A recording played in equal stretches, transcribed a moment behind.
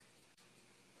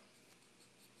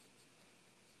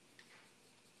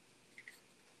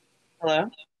Hello?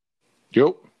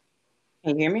 Yep.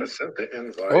 Can you hear I me? sent the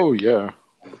invite. Oh yeah.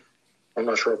 I'm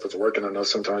not sure if it's working or not.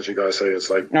 Sometimes you guys say it's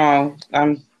like No,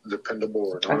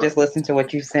 dependable or I not. just listened to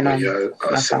what you sent But on yeah,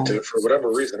 I my sent phone. it for whatever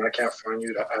reason. I can't find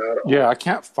you to add Yeah, on I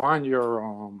can't find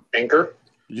your Anchor.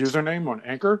 username on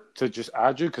Anchor to just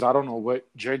add you because I don't know what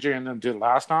JJ and them did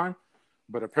last time,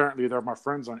 but apparently they're my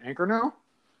friends on Anchor now,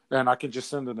 and I can just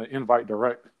send them the invite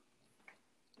direct.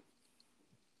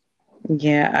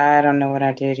 Yeah, I don't know what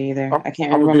I did either. I'm, I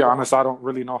can't I'm gonna be remember. honest, I don't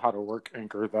really know how to work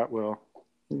Anchor that well.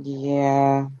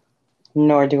 Yeah,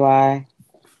 nor do I.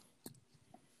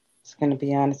 Just gonna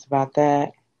be honest about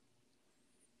that.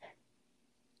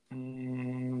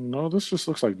 No, this just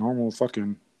looks like normal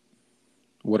fucking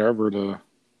whatever to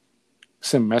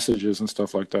send messages and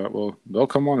stuff like that. Well, they'll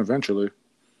come on eventually.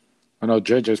 I know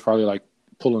JJ's probably like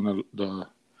pulling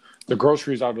the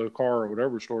groceries out of the car or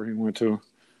whatever store he went to.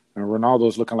 And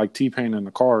Ronaldo's looking like T-Pain in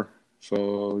the car.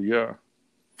 So, yeah.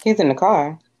 He's in the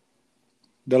car.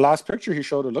 The last picture he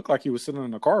showed, it looked like he was sitting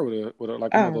in the car with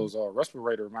like one of Oh, those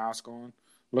respirator masks on,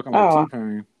 looking like oh,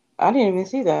 T-Pain. I didn't even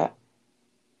see that.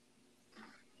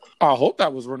 I hope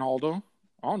that was Ronaldo.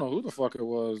 I don't know who the fuck it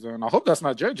was. And I hope that's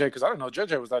not JJ because I didn't know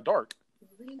JJ was that dark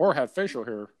or had facial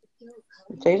hair.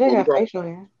 JJ What we got talking? facial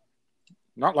hair.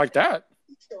 Not like that.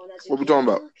 What we talking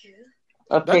about?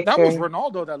 A That was picture.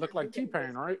 Ronaldo that looked like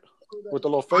T-Pain, right? With the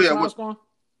little Oh face yeah, mask on.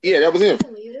 yeah, that was him.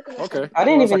 Okay. I Well,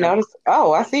 didn't that's even like a notice.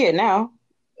 Oh, I see it now.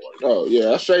 Oh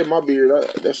yeah, I shaved my beard.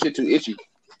 That shit too itchy.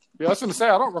 yeah. I was gonna say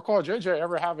I don't recall JJ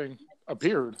ever having a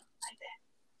beard.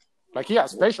 Like he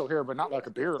has facial hair, but not like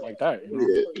a beard like that. You know.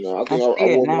 Yeah, no, I I think see I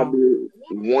it wore my now. beard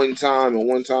one time and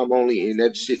one time only, and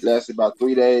that shit lasted about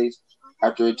 3 days.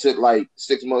 After it took like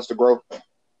 6 months to grow.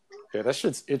 Yeah, that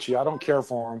shit's itchy. I don't care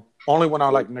for him. Only when I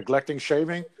like neglecting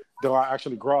shaving do I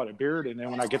actually grow out a beard, and then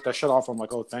when I get that shit off, I'm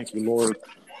like, oh, thank you, Lord.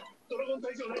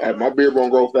 My beard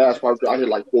won't grow fast. Probably I hit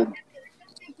like 40.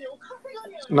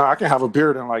 No, I can have a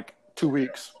beard in like 2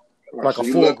 weeks, All right, like so a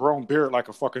you full look. grown beard, like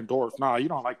a fucking dwarf. Nah, you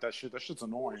don't like that shit. That shit's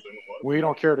annoying. When you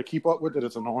don't care to keep up with it,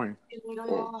 it's annoying.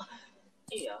 Oh,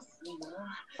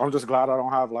 I'm just glad I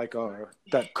don't have like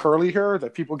that curly hair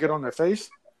that people get on their face,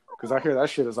 because I hear that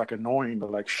shit is like annoying to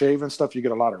like shave and stuff. You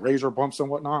get a lot of razor bumps and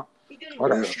whatnot. I got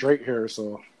damn. straight hair,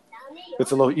 so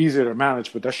it's a little easier to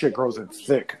manage, but that shit grows in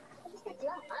thick.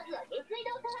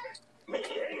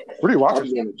 What are you I watching?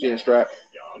 was on the chin strap.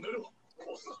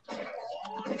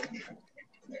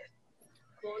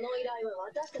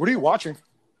 What are you watching?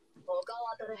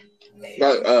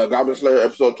 Got Goblin Slayer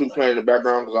episode 2 playing in the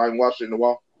background because I ain't watched it in a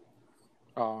while.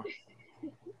 Uh,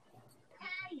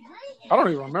 I don't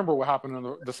even remember what happened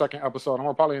in the second episode. I'm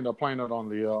gonna probably end up playing it on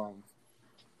the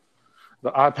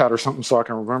iPad or something so I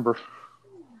can remember.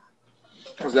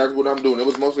 Cause that's what I'm doing. It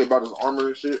was mostly about his armor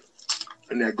and shit,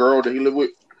 and that girl that he lived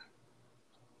with.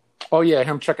 Oh yeah,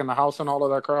 him checking the house and all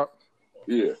of that crap.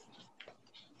 Yeah.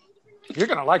 You're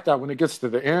gonna like that when it gets to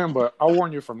the end, but I'll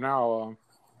warn you from now.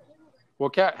 Well,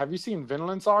 Kat, have you seen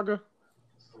Vinland Saga?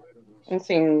 I've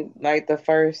seen like the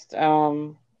first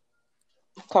couple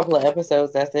of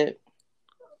episodes. That's it.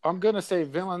 I'm gonna say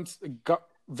Vinland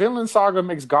Saga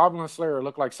makes Goblin Slayer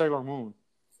look like Sailor Moon.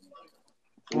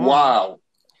 Wow.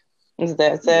 Is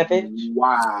that savage?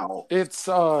 Wow. It's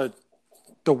the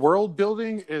world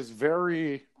building is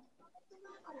very,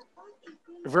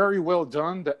 very well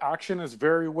done. The action is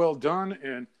very well done,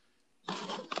 and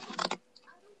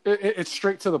it's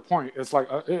straight to the point. It's like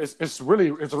it's really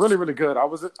really good. I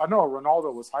know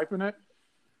Ronaldo was hyping it,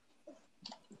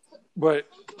 but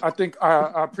I think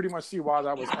I pretty much see why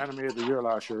that was anime of the year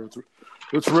last year.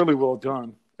 It's really well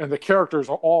done, and the characters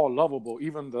are all lovable,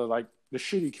 even the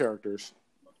shitty characters.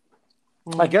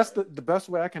 I guess the best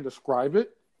way I can describe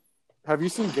it. Have you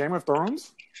seen Game of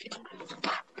Thrones?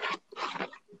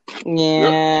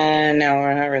 Yeah,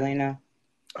 no, not really. No.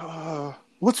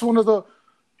 What's one of the?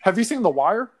 Have you seen The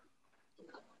Wire?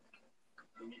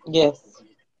 Yes.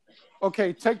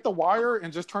 Okay, take The Wire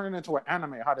and just turn it into an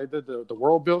anime. How they did the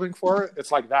world building for it.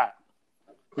 It's like that.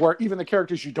 Where even the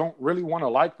characters you don't really want to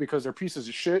like because they're pieces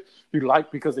of shit, you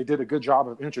like because they did a good job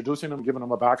of introducing them, giving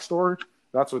them a backstory.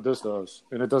 That's what this does,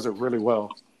 and it does it really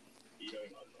well.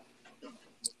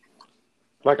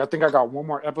 Like, I think I got one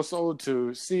more episode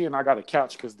to see, and I got to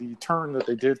catch because the turn that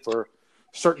they did for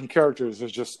certain characters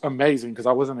is just amazing because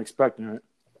I wasn't expecting it,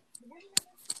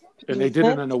 and they did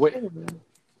it in a way.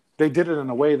 They did it in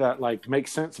a way that like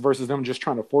makes sense versus them just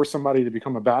trying to force somebody to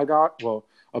become a bad guy, well,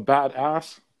 a bad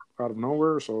ass out of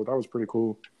nowhere. So that was pretty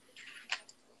cool.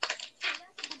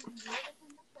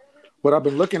 But I've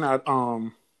been looking at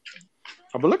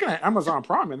Amazon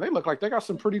Prime, and they look like they got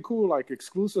some pretty cool like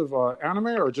exclusive anime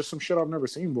or just some shit I've never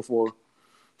seen before.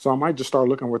 So I might just start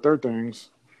looking with their things,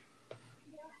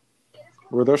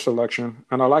 with their selection.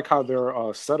 And I like how their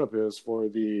setup is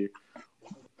it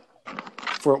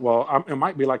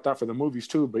might be like that for the movies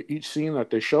too, but each scene that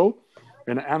they show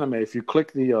in an anime, if you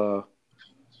click the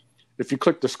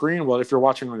screen, well, if you're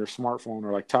watching on your smartphone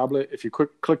or like tablet, if you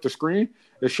click the screen,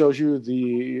 it shows you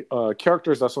the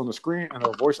characters that's on the screen and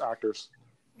their voice actors,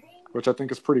 which I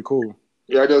think is pretty cool.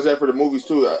 Yeah, it does that for the movies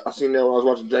too. I seen that when I was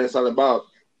watching Jay and Silent Bob.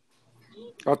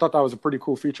 I thought that was a pretty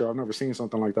cool feature. I've never seen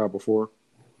something like that before.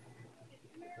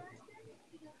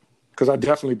 Because I'd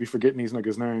definitely be forgetting these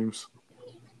niggas' names.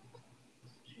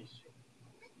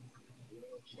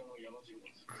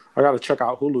 I got to check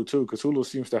out Hulu too, because Hulu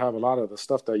seems to have a lot of the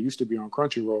stuff that used to be on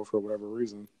Crunchyroll for whatever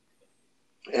reason.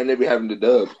 And they be having the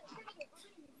dub.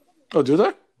 Oh, do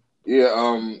they?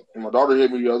 Yeah, my daughter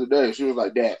hit me the other day. She was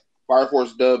like, Dad, Fire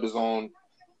Force dub is on,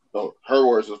 her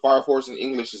words was Fire Force in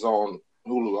English is on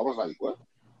Hulu. I was like, what?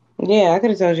 Yeah, I could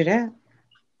have told you that.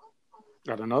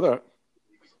 I didn't know that.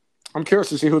 I'm curious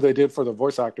to see who they did for the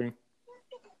voice acting.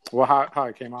 Well, how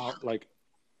it came out. Like,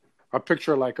 I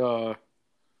picture like what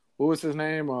was his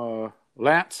name?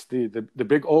 Lance, the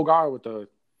big old guy with that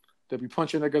be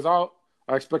punching niggas out.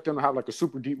 I expect him to have like a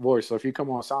super deep voice. So if he come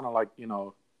on sounding like,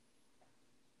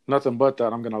 nothing but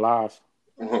that, I'm gonna laugh.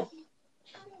 Mm-hmm.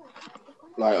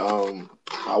 Like,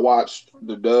 I watched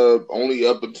the dub only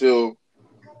up until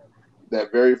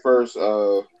that very first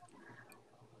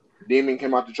demon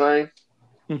came out the train.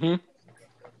 Mm-hmm.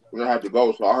 We're gonna have to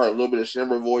go. So I heard a little bit of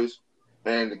Shimmer voice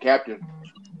and the captain.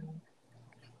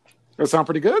 That sound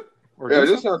pretty good? Yeah, it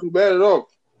doesn't sound too bad at all.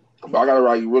 But I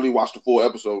gotta really watch the full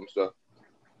episode and stuff.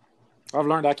 I've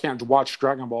learned I can't watch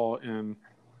Dragon Ball in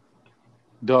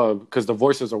dub because the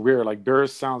voices are weird. Like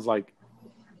Beerus sounds like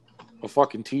a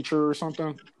fucking teacher or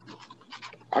something.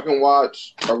 I can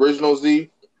watch original Z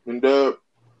in dub.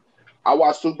 I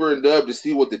watch Super in dub to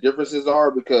see what the differences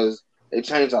are because they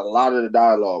changed a lot of the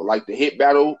dialogue. Like the hit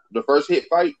battle, the first hit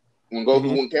fight, when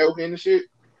Goku and Kaioken and shit,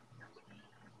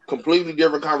 completely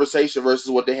different conversation versus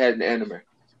what they had in the anime.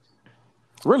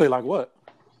 Really? Like what?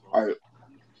 All right.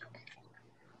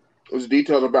 It was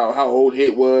details about how old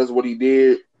Hit was, what he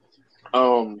did.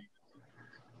 The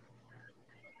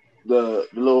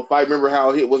little fight, remember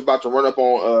how Hit was about to run up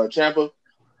on Champa?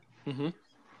 Mm-hmm.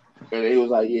 And he was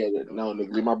like, yeah, no,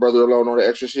 nigga, leave my brother alone on the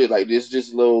extra shit. Like, this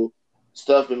just little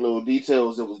stuff and little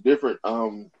details that was different.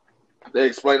 They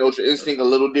explained Ultra Instinct a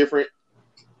little different.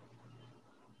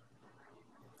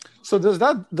 So does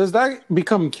that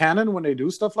become canon when they do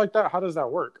stuff like that? How does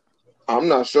that work? I'm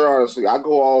not sure, honestly. I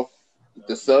go off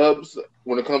the subs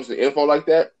when it comes to info like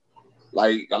that.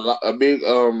 Like, a big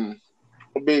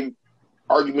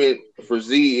argument for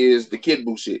Z is the Kid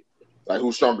Buu shit. Like,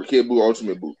 who's stronger, Kid Buu or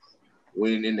Ultimate Buu?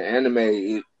 When in the anime,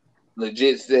 it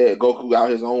legit said Goku out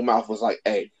his own mouth was like,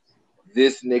 hey,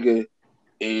 this nigga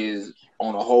is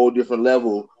on a whole different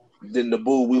level than the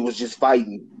Buu we was just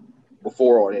fighting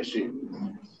before all that shit.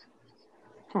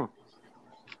 Huh.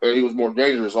 And he was more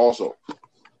dangerous also.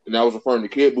 And that was referring to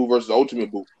Kid Buu versus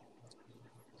Ultimate Buu.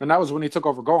 And that was when he took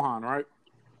over Gohan, right?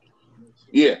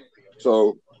 Yeah.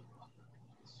 So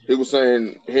he was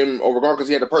saying him over Gohan because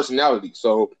he had a personality.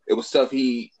 So it was stuff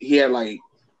he had like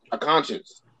a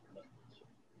conscience,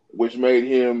 which made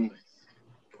him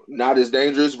not as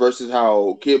dangerous versus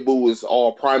how Kid Buu is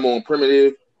all primal and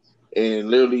primitive and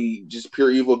literally just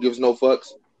pure evil, gives no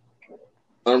fucks,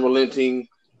 unrelenting.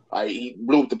 Like, he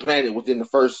blew up the planet within the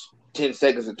first 10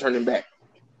 seconds of turning back.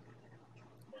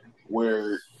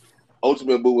 Where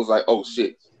Ultimate Buu was like, oh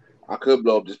shit, I could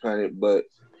blow up this planet, but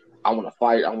I want to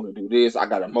fight. I want to do this. I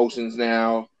got emotions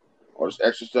now. All this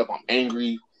extra stuff. I'm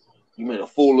angry. You made a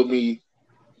fool of me.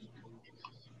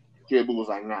 Kid Buu was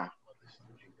like, nah.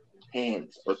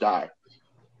 Hands or die.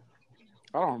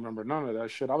 I don't remember none of that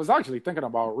shit. I was actually thinking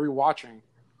about rewatching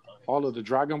all of the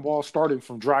Dragon Ball, starting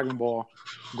from Dragon Ball,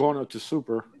 going up to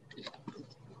Super.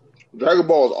 Dragon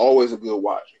Ball is always a good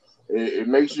watch. It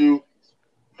makes you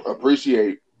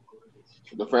appreciate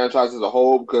the franchise as a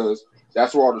whole because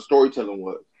that's where all the storytelling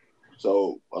was.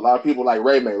 So a lot of people like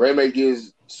Raymay. Raymay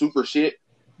gives super shit,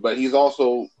 but he's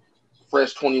also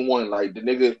fresh 21. Like, the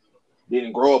nigga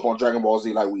didn't grow up on Dragon Ball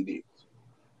Z like we did.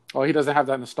 Oh, he doesn't have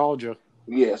that nostalgia.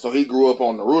 Yeah, so he grew up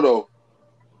on Naruto.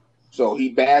 So he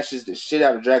bashes the shit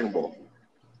out of Dragon Ball.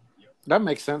 That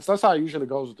makes sense. That's how it usually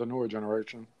goes with the newer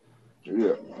generation.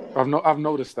 Yeah. I've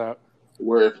noticed that.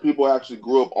 Where if people actually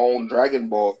grew up on Dragon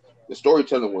Ball, the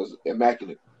storytelling was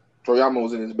immaculate. Toriyama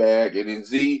was in his bag, and then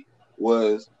Z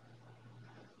was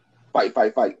fight,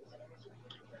 fight, fight.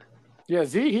 Yeah,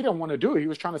 Z, he didn't want to do it. He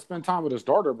was trying to spend time with his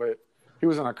daughter, but he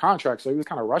was in a contract, so he was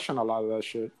kind of rushing a lot of that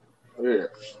shit. Yeah.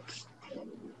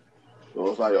 So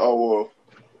it's like, oh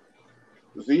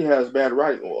well, Z has bad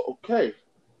writing. Well, okay,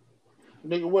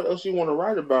 nigga, what else you want to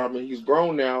write about? I mean, he's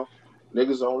grown now.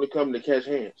 Niggas are only coming to catch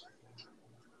hands.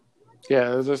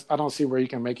 Yeah, it's just, I don't see where you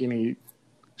can make any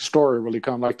story really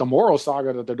come. Like the moral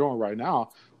saga that they're doing right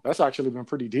now, that's actually been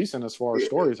pretty decent as far as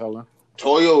storytelling.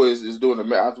 Toyo is doing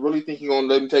a. I really think he's gonna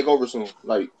let him take over soon.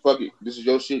 Like, fuck it, this is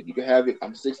your shit. You can have it.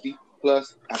 I'm 60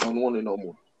 plus. I don't want it no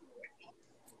more.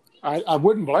 I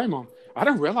wouldn't blame him. I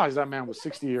didn't realize that man was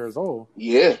 60 years old.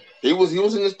 Yeah, he was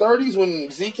in his 30s when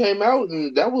Z came out,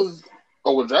 and that was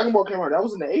when Dragon Ball came out. That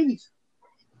was in the 80s.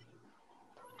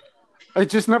 It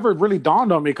just never really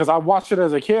dawned on me because I watched it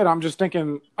as a kid. I'm just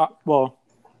thinking, well,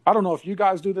 I don't know if you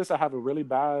guys do this. I have a really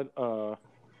bad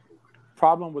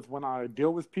problem with when I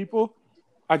deal with people.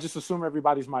 I just assume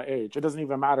everybody's my age. It doesn't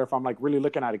even matter if I'm like really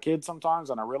looking at a kid sometimes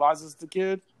and I realize it's the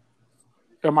kid.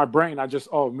 In my brain, I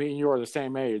just, me and you are the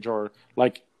same age. Or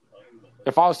like,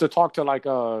 if I was to talk to like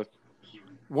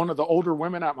one of the older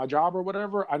women at my job or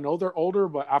whatever, I know they're older,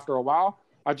 but after a while,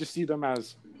 I just see them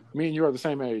as me and you are the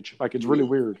same age. Like, it's really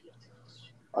weird.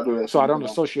 I do that. So I don't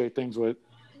associate things with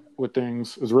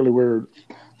things. It's really weird.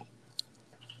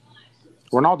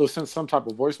 Renaldo sent some type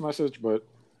of voice message, but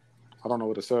I don't know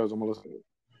what it says. I'm gonna listen.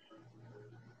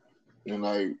 And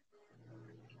like,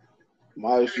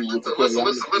 my issue with listen.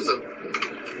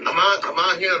 I'm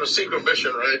out here on a secret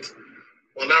mission, right?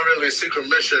 Well, not really a secret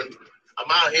mission. I'm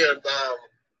out here. I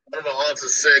don't know how to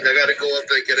say. I got to go up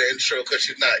there and get an intro because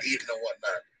she's not eating and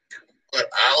whatnot. But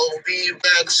I'll be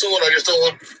back soon. I just don't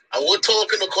want. I would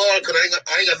talk in the car because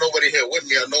I ain't got nobody here with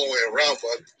me. I know we're around,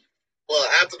 but well,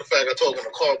 after the fact, I talk in the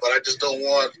car. But I just don't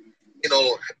want,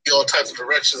 all types of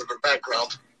directions in the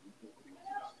background.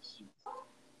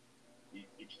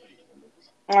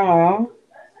 Oh.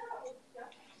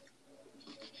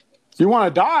 You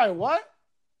want to die? What?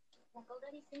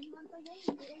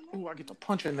 Ooh, I get to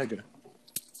punch a nigga.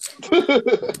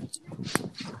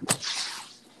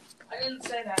 I didn't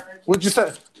say that, Rickey. What'd you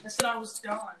say? I said I was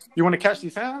done. You want to catch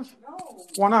these hands? No.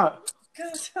 Why not?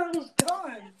 Because I said I was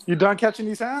done. You done catching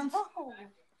these hands? No.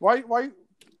 Why?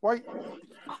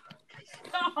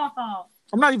 Stop.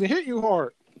 I'm not even hitting you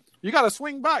hard. You got to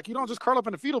swing back. You don't just curl up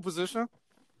in the fetal position.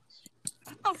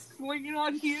 I'm swinging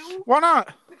on you. Why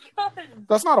not? Because.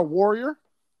 That's not a warrior.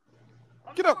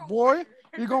 Get up, boy.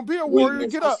 You're going to be a warrior.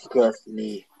 Get up.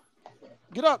 Me.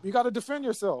 Get up. You got to defend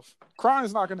yourself.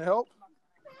 Crying's not going to help.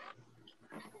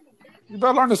 You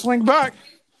better learn to swing back.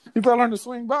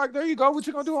 There you go. What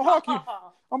you going to do in hockey?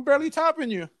 I'm barely tapping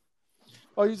you.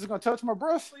 Oh, you just going to touch my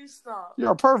breast? Please stop.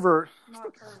 You're a pervert. I'm not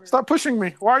a pervert. Stop pushing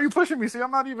me. Why are you pushing me? See,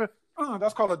 I'm not even...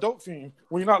 that's called a dope fiend.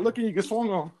 When you're not looking, you get swung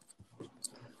on.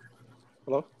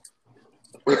 Hello?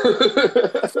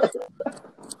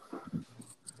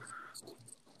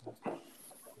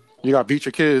 You got to beat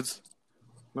your kids.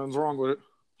 Nothing's wrong with it.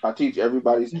 I teach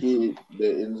everybody's kid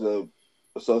that ends up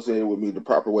associated with me the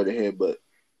proper way to headbutt.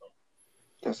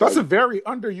 That's a very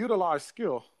underutilized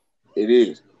skill. It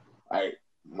is.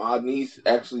 My niece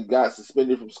actually got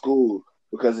suspended from school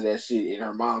because of that shit, and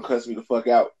her mom cussed me the fuck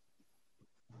out.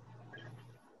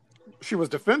 She was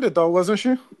defended, though, wasn't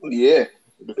she? Yeah.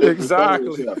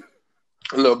 Exactly.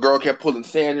 A little girl kept pulling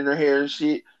sand in her hair and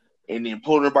shit, and then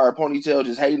pulling her by her ponytail,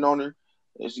 just hating on her.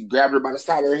 And she grabbed her by the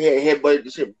side of her head, headbutted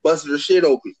the shit, busted her shit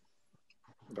open.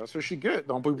 That's what she get.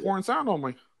 Don't be pouring sound on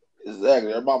me.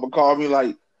 Exactly. Her mama called me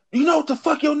like, you know what the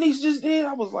fuck your niece just did?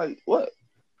 I was like, what?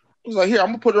 He was like, here, I'm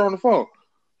going to put her on the phone.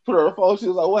 Put her on the phone. She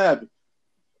was like, what happened?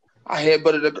 I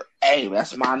headbutted the girl. Hey,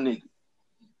 that's my nigga.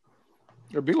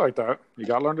 It'd be like that. You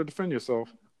got to learn to defend yourself.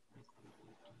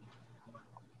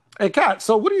 Hey, Kat,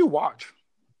 so what do you watch?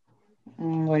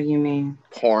 What do you mean?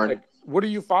 Porn. Like, what do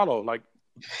you follow? Like,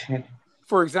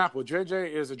 for example,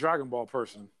 JJ is a Dragon Ball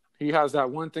person. He has that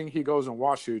one thing he goes and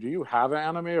watches. Do you have an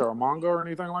anime or a manga or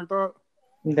anything like that?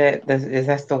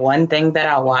 That's the one thing that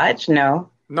I watch? No.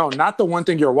 No, not the one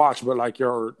thing you're watching, but like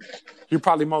you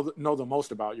probably know the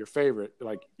most about, your favorite.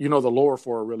 Like, you know the lore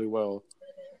for it really well.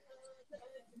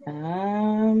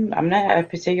 I'm not a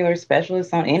particular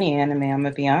specialist on any anime, I'm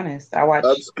gonna be honest. I watch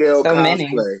Upscale so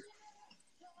cosplay.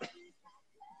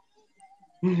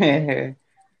 many.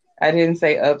 I didn't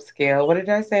say upscale. What did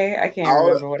I say? I can't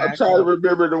remember what I said. I'm trying to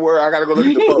remember the word. I gotta go look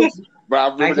at the post.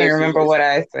 But I can't remember what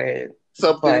I said.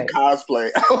 Something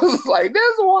cosplay. I was like,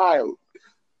 that's wild.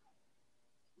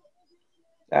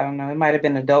 I don't know. It might have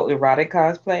been adult erotic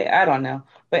cosplay. I don't know.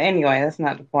 But anyway, that's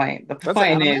not the point. The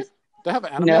point is, they have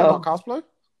an anime about cosplay?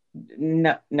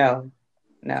 No.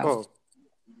 Oh,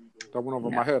 that went over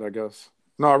my head, I guess.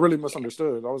 No, I really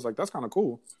misunderstood. I was like, that's kind of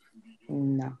cool.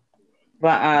 No,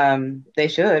 but they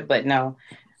should. But no,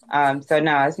 So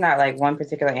no, it's not like one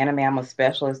particular anime I'm a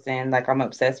specialist in, like I'm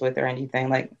obsessed with or anything,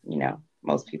 like,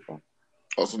 most people.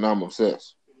 Oh, so now I'm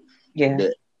obsessed. Yeah.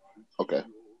 Bet. Okay.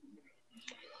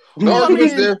 No Well, I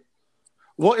arguments mean, there.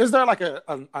 well, is there like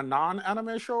a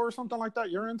non-anime show or something like that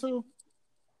you're into?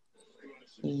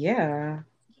 Yeah,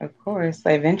 of course.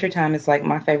 Like Adventure Time is like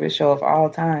my favorite show of all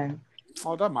time.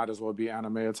 Oh, that might as well be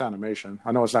anime. It's animation.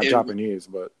 I know it's not Ad- Japanese,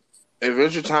 but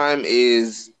Adventure Time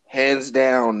is hands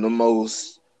down the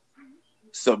most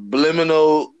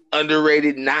subliminal,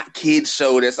 underrated, not kids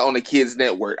show that's on the kids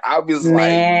network. I was like,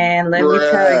 Man, let me tell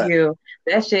bruh. you,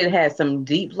 that shit has some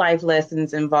deep life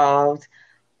lessons involved,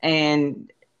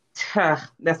 and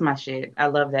that's my shit. I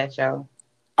love that show.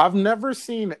 I've never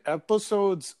seen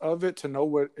episodes of it to know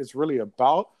what it's really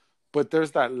about. But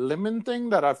there's that lemon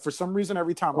thing that for some reason,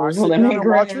 every time I sit down and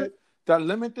watch Lemongrad. it, that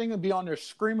lemon thing and be on there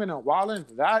screaming and wilding.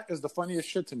 That is the funniest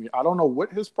shit to me. I don't know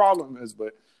what his problem is,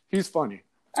 but he's funny.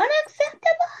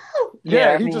 Unacceptable.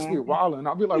 Yeah, Yeah, he just be man. wilding.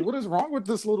 I'll be like, what is wrong with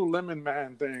this little lemon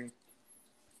man thing?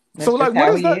 So, That's just like, what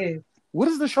how is he that? is. What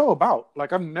is the show about?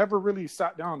 Like, I've never really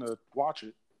sat down to watch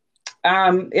it.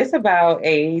 It's about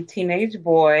a teenage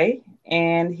boy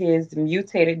and his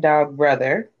mutated dog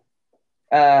brother,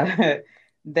 uh,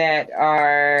 that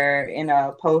are in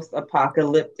a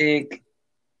post-apocalyptic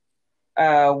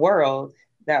world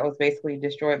that was basically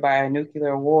destroyed by a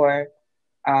nuclear war.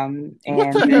 What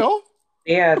the And hell?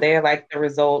 yeah, they're like the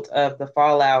result of the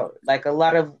fallout. Like a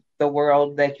lot of the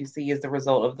world that you see is the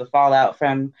result of the fallout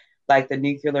from like the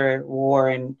nuclear war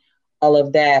and all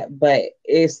of that. But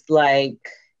it's like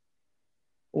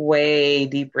way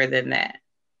deeper than that.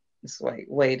 It's like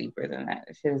way deeper than that.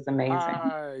 It is amazing.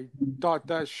 I thought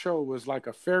that show was like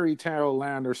a fairy tale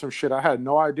land or some shit. I had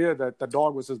no idea that the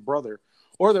dog was his brother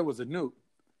or there was a nuke.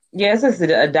 Yes, it's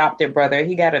the adopted brother.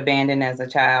 He got abandoned as a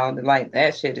child. Like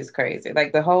that shit is crazy.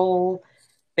 Like the whole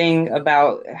thing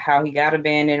about how he got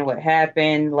abandoned, what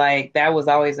happened, like that was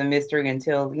always a mystery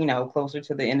until, closer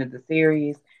to the end of the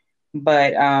series.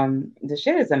 But the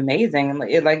shit is amazing.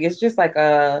 It's just like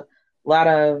a lot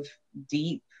of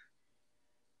deep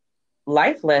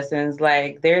life lessons.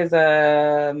 Like there's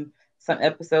some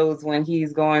episodes when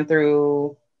he's going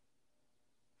through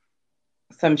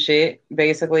some shit.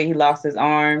 Basically, he lost his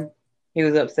arm. He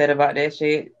was upset about that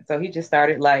shit. So he just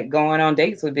started like going on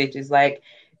dates with bitches. Like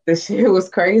the shit was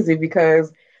crazy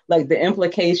because like the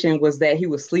implication was that he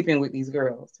was sleeping with these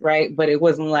girls, right? But it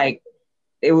wasn't like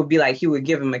it would be like he would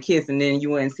give him a kiss and then you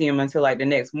wouldn't see him until like the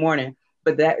next morning.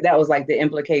 But that was like the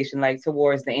implication, like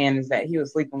towards the end, is that he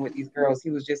was sleeping with these girls. He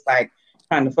was just like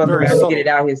trying to fuck Very around and get it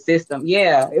subtle. out of his system.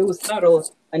 Yeah, it was subtle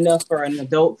enough for an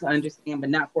adult to understand, but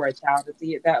not for a child to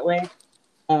see it that way.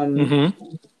 Um,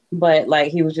 Mm-hmm. but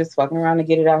like he was just fucking around to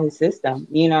get it out of his system,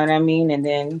 you know what I mean? And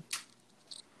then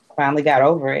finally got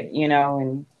over it,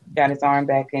 and got his arm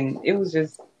back. And it was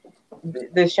just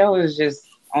the show is just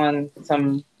on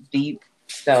some deep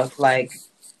stuff, like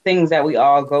things that we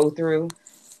all go through,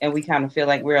 and we kind of feel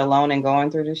like we're alone and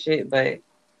going through this shit, but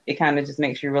it kind of just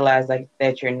makes you realize like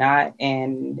that you're not,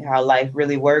 and how life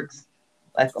really works.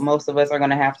 Like most of us are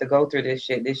gonna have to go through this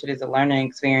shit. This shit is a learning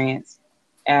experience.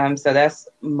 So that's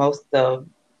most the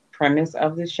premise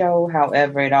of the show.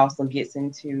 However, it also gets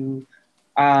into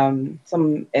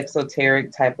some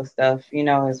exoteric type of stuff,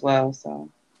 as well. So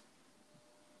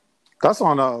That's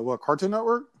on what, Cartoon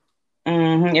Network?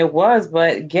 it was,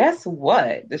 but guess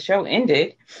what? The show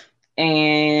ended,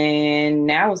 and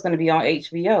now it's going to be on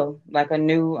HBO, like a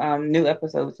new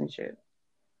episodes and shit.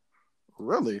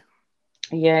 Really?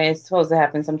 Yeah, it's supposed to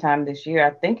happen sometime this year. I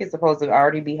think it's supposed to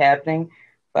already be happening,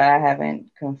 but I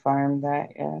haven't confirmed that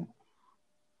yet.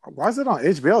 Why is it on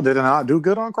HBO? Did it not do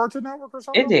good on Cartoon Network or It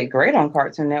something? did great on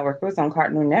Cartoon Network. It was on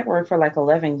Cartoon Network for like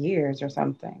 11 years or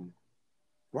something.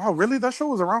 Wow, really? That show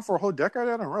was around for a whole decade?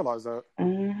 I didn't realize that.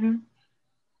 Mm-hmm.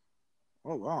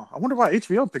 Oh, wow. I wonder why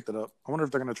HBO picked it up. I wonder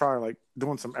if they're going to try, like,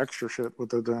 doing some extra shit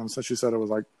with it then, since you said it was,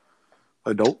 like,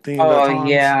 adult themed at Oh, times.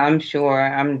 yeah, I'm sure.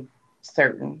 I'm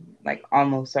certain, like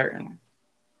almost certain.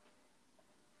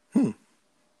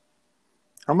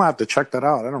 I might have to check that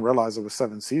out. I didn't realize it was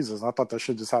 7 seasons. I thought that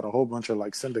shit just had a whole bunch of,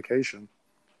 like, syndication.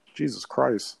 Jesus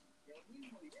Christ.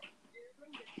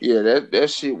 Yeah, that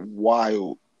shit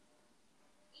wild.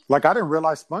 Like, I didn't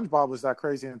realize SpongeBob was that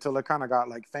crazy until it kind of got,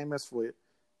 like, famous with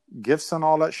gifs and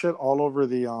all that shit all over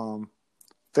the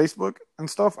Facebook and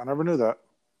stuff. I never knew that.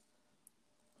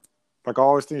 Like, I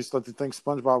always used to think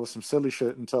SpongeBob was some silly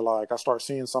shit until, like, I start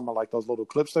seeing some of, like, those little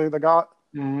clips they got.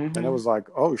 Mm-hmm. And it was like,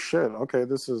 oh, shit. Okay,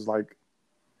 this is, like,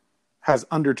 has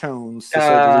undertones, to say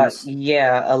the least.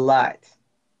 Yeah, a lot.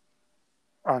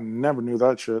 I never knew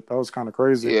that shit. That was kind of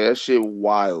crazy. Yeah, that shit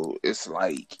wild. It's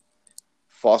like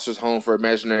Foster's Home for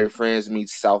Imaginary Friends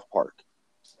meets South Park.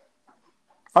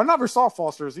 I never saw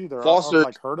Foster's either. I've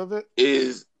like heard of it.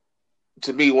 Is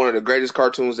to me one of the greatest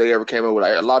cartoons they ever came up with.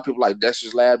 Like, a lot of people like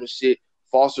Dexter's Lab and shit.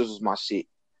 Foster's was my shit.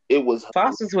 It was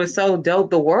Foster's was so dope.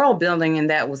 The world building in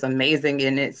that was amazing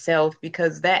in itself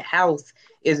because that house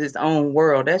is its own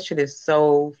world. That shit is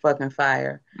so fucking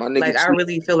fire. Like, I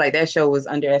really feel like that show was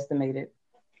underestimated.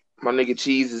 My nigga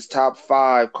Cheese is top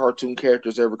 5 cartoon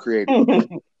characters ever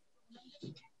created.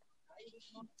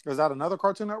 Is that another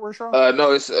Cartoon Network show?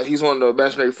 No, he's one of the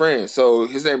imaginary friends. So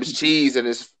his name is Cheese, and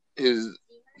he's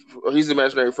the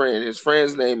imaginary friend. His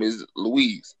friend's name is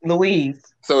Louise.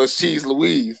 So it's Cheese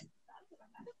Louise.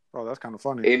 Oh, that's kind of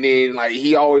funny. And then, like,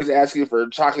 he always asking for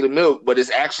chocolate milk, but it's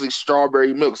actually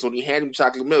strawberry milk. So when he handed him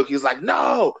chocolate milk, he's like,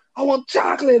 "No, I want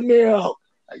chocolate milk."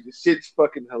 Like, this shit's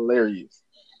fucking hilarious.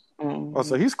 Oh,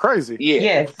 so he's crazy. Yeah.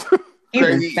 Yes. He's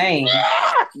insane.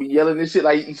 Be yelling this shit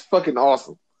like he's fucking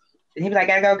awesome. He'd be like,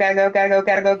 gotta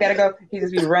go. He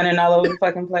just be running all over the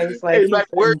fucking place. Like, he's like,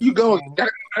 where are you going?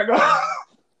 Gotta go.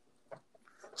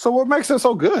 So what makes it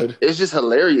so good? It's just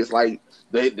hilarious. Like,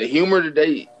 the humor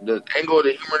the angle of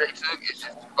the humor they took is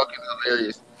just fucking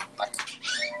hilarious. Like,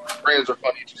 friends are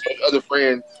funny. Just like other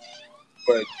friends,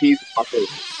 but he's my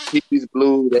favorite. He's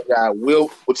Blue. They got Will,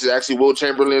 which is actually Will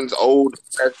Chamberlain's old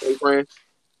friend.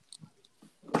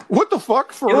 What the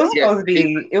fuck? It was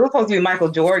supposed to be Michael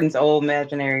Jordan's old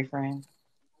imaginary friend.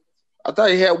 I thought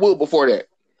he had Will before that.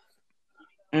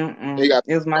 It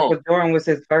was Michael Jordan was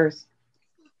his first.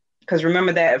 Because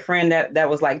remember that friend that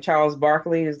was like Charles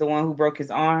Barkley is the one who broke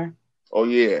his arm? Oh,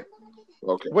 yeah.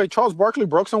 Okay. Wait, Charles Barkley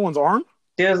broke someone's arm?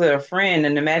 There's a friend,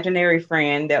 an imaginary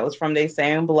friend that was from their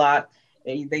same block.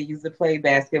 They used to play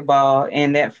basketball,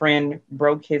 and that friend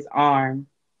broke his arm.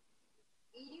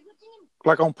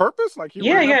 Like on purpose? Like he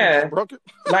broke it?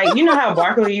 Like, you know how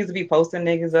Barkley used to be posting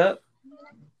niggas up?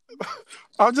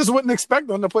 I just wouldn't expect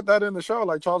them to put that in the show.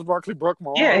 Like, Charles Barkley broke my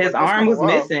arm. Yeah, his arm was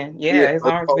missing. Yeah, his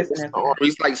arm was missing.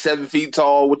 He's like 7 feet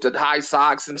tall with the high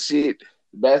socks and shit.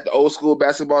 That's the old school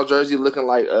basketball jersey looking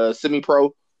like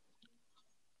semi-pro.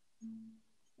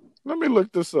 Let me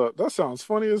look this up. That sounds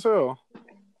funny as hell.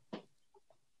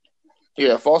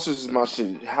 Yeah, Foster's is my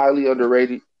shit. Highly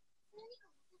underrated.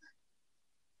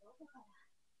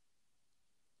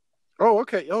 Oh,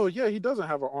 okay. Oh, yeah, he doesn't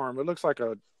have an arm. It looks like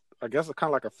I guess it's kind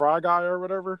of like a fry guy or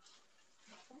whatever.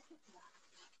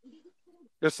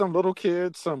 There's some little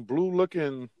kid, some blue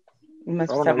looking. You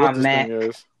must be talking about Mac.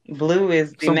 Blue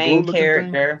is the main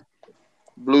character.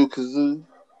 Blue Kazoo.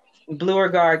 Blue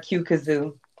guard Q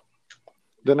Kazoo.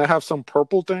 Then they have some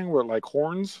purple thing with like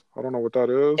horns. I don't know what that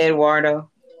is.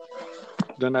 Eduardo.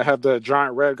 Then they have the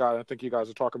giant red guy I think you guys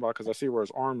are talking about because I see where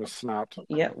his arm is snapped.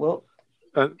 Yeah, well.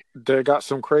 They got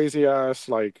some crazy ass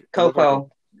like Coco.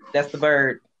 That's the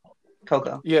bird.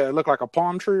 Coco. Yeah, it looked like a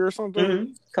palm tree or something.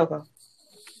 Mm-hmm. Coco.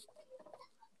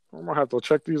 I'm gonna have to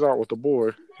check these out with the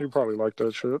boy. He probably like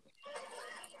that shit.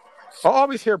 I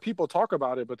always hear people talk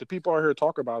about it, but the people I hear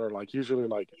talk about are like usually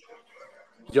like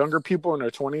younger people in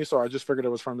their 20s. So I just figured it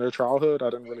was from their childhood. I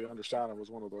didn't really understand it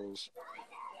was one of those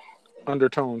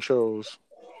undertone shows.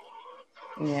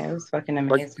 Yeah, it was fucking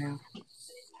amazing.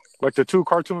 Like the two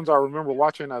cartoons I remember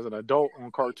watching as an adult on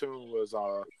cartoon was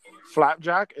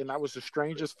Flapjack, and that was the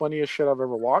strangest, funniest shit I've ever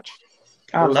watched.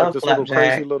 I love like this Flapjack. Little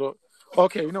crazy little.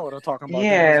 Okay, you know what I'm talking about.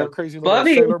 Yeah, crazy little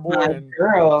Bubby sailor was boy my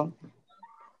girl.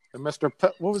 And Mr.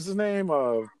 what was his name?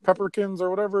 Pepperkins or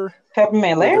whatever.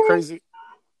 Peppermint Larry. Crazy.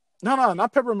 No,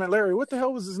 not Peppermint Larry. What the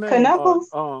hell was his name?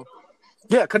 Knuckles.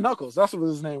 Yeah, Knuckles. That's what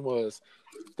his name was.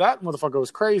 That motherfucker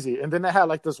was crazy. And then they had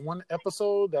like this one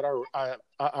episode that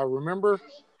I remember.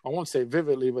 I won't say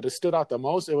vividly, but it stood out the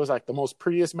most. It was like the most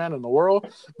prettiest man in the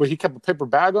world, but he kept a paper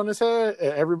bag on his head.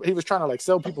 And he was trying to like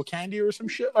sell people candy or some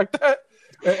shit like that.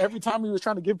 And every time he was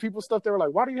trying to give people stuff, they were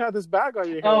like, "Why do you have this bag on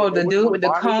your head?" Oh, the dude with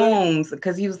the combs,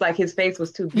 because he was like his face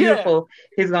was too beautiful.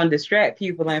 Yeah. He's gonna distract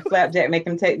people, and Flapjack made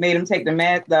him take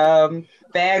the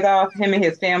bag off. Him and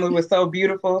his family was so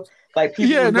beautiful, like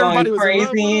people were going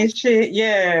crazy and shit.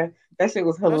 Yeah, that shit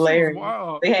was hilarious. Shit was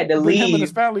wild. They had to leave. Him and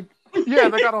his family. Yeah,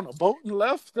 they got on a boat and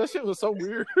left. That shit was so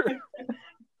weird.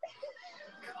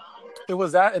 It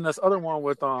was that and this other one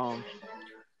with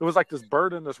it was like this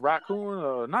bird and this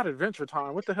raccoon. Not Adventure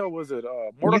Time. What the hell was it?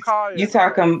 Mordecai. You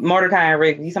talking Mordecai and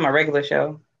Rickey? You talking about regular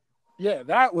show? Yeah,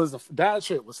 that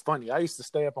shit was funny. I used to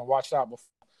stay up and watch that before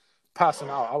passing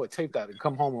out. I would tape that and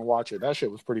come home and watch it. That shit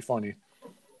was pretty funny.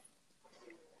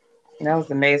 That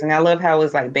was amazing. I love how it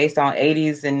was like based on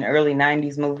 80s and early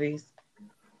 90s movies.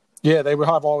 Yeah, they would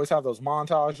always have those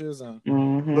montages and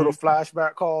little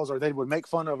flashback calls, or they would make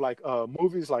fun of like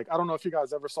movies. Like, I don't know if you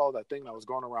guys ever saw that thing that was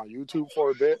going around YouTube for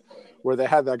a bit, where they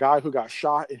had that guy who got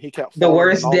shot and he kept The falling in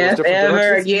worst all those death different ever.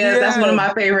 directions. Yes, that's one of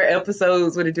my favorite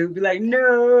episodes where the dude be like,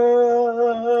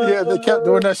 no. Yeah, they kept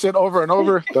doing that shit over and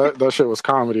over. That shit was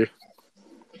comedy.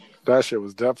 That shit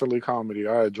was definitely comedy.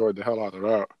 I enjoyed the hell out of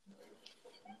that.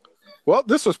 Well,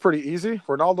 this was pretty easy.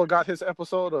 Renaldo got his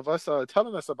episode of us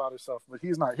telling us about himself, but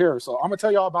he's not here. So I'm gonna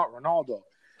tell y'all about Renaldo.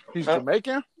 He's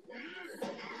Jamaican.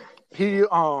 He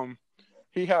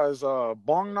has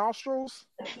bong nostrils.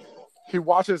 He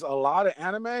watches a lot of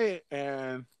anime,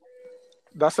 and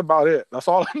that's about it. That's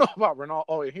all I know about Renaldo.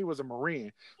 Oh, and he was a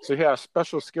Marine, so he has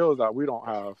special skills that we don't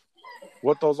have.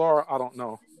 What those are, I don't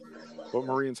know. But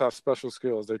Marines have special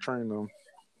skills. They train them.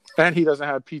 And he doesn't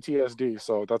have PTSD,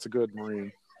 so that's a good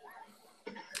Marine.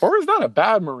 Or is that a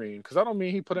bad Marine? Because I don't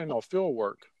mean he put in no field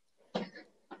work.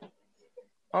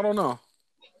 I don't know.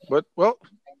 But, well,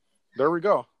 there we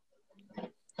go.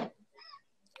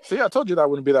 See, I told you that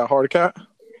wouldn't be that hard, Cat.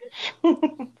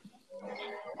 And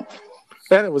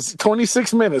it was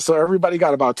 26 minutes, so everybody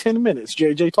got about 10 minutes.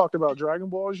 JJ talked about Dragon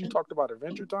Balls, you talked about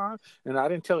Adventure Time, and I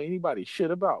didn't tell anybody shit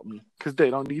about me because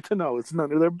they don't need to know. It's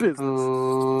none of their business.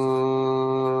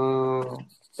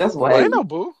 That's why. Wait, I know,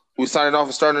 boo. We signing off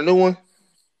and starting a new one?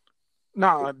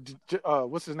 Nah,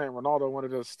 what's his name? Ronaldo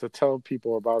wanted us to tell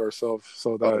people about ourselves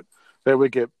so that they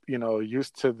would get,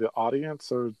 used to the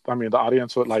audience, or the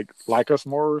audience would like us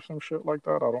more or some shit like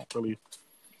that.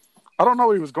 I don't know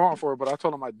what he was going for, but I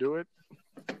told him I'd do it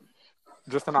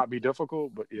just to not be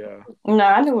difficult. But yeah, no,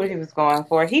 I knew what he was going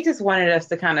for. He just wanted us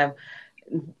to kind of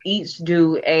each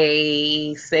do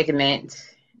a segment,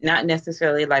 not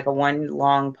necessarily like a one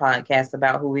long podcast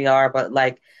about who we are, but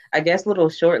like, I guess little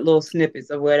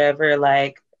snippets or whatever,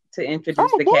 like to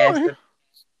introduce the cast.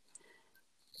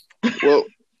 Well,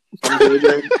 I'm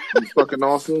JJ. I'm fucking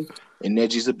awesome, and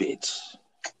Neji's a bitch.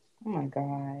 Oh my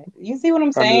God. You see what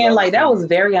I'm saying? Like, that was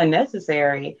very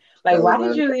unnecessary. Like, why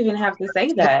did you even have to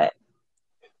say that?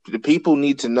 The people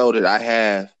need to know that I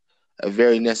have a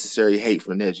very necessary hate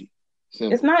for Neji.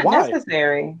 Simple. It's not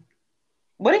necessary.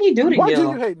 What did he do to you? Why do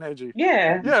you hate Neji?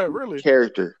 Yeah. Yeah, really.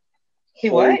 Character.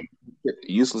 He what?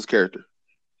 Useless character.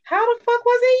 How the fuck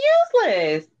was he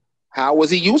useless? How was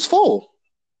he useful?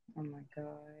 Oh my God.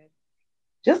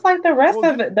 Just like the rest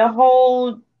of it, the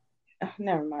whole...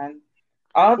 never mind.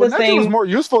 All the same. Neji was more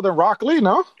useful than Rock Lee,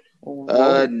 no?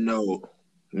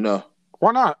 No.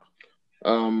 Why not?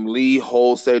 Lee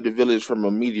Hole saved the village from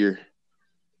a meteor.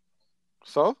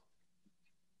 So?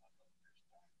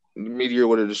 The meteor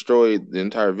would have destroyed the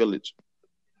entire village.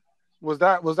 Was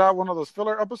that one of those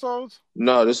filler episodes?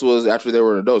 No, this was after they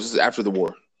were adults. This is after the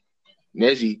war.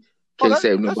 Neji can't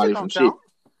save nobody from shit.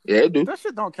 Yeah, it do. That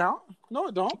shit don't count. No,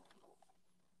 it don't.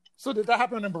 So did that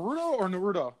happen in Boruto or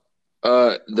Naruto?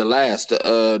 The last,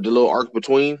 the little arc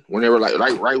between when they were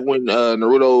like right when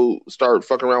Naruto started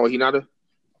fucking around with Hinata.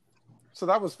 So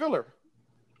that was filler.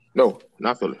 No,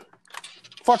 not filler.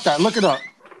 Fuck that. Look it up.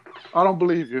 I don't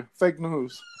believe you. Fake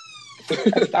news.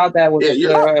 I thought that was a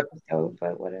filler episode,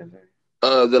 but whatever.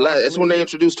 The last. That's when they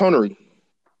introduced Toneri.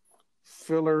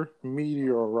 Filler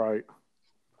meteorite.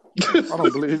 I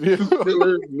don't believe you.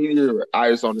 Filler meteorite.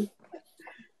 Eyes on it.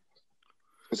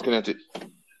 It's connected.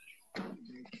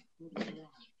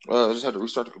 I just had to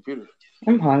restart the computer.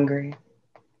 I'm hungry.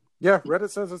 Yeah, Reddit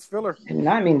says it's filler. I did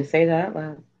not mean to say that out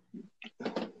loud.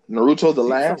 Naruto the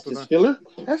last is filler?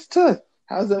 That's tough.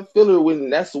 How's that filler when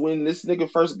that's when this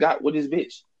nigga first got with his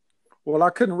bitch? Well, I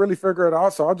couldn't really figure it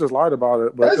out, so I just lied about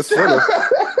it. But it's filler.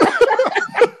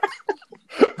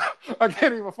 I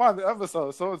can't even find the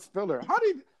episode, so it's filler.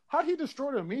 How'd he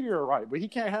destroy the meteorite? But he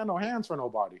can't have no hands for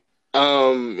nobody.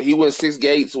 He went 6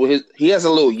 gates with he has a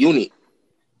little unit.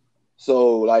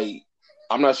 So like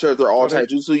I'm not sure if they're all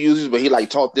taijutsu users, but he like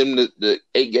taught them the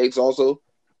 8 gates also.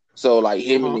 So like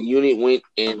him and the unit went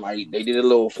and like they did a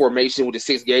little formation with the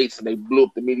 6 gates and they blew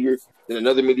up the meteor. Then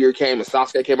another meteor came and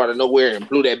Sasuke came out of nowhere and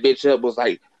blew that bitch up. It was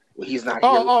like, well, he's not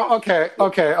here.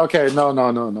 Okay.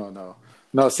 No.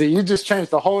 No, see, you just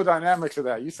changed the whole dynamics of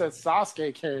that. You said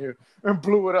Sasuke came and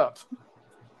blew it up.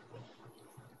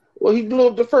 Well, he blew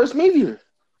up the first meteor.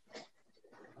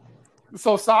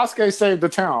 So Sasuke saved the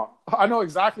town. I know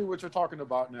exactly what you're talking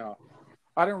about now.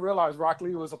 I didn't realize Rock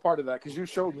Lee was a part of that because you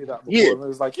showed me that before. Yeah. And it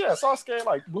was like, yeah, Sasuke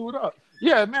like blew it up.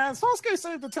 Yeah, man, Sasuke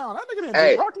saved the town. That nigga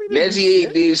didn't do Rock Lee didn't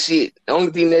Neji did shit. The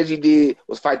only thing Neji did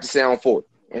was fight the Sound Fort.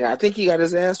 And I think he got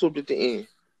his ass whooped at the end.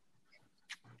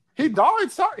 He died.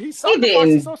 He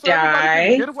didn't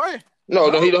die. Get away.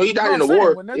 No, he died in the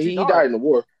war. He died in the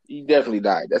war. He definitely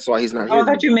died. That's why he's not Oh, here I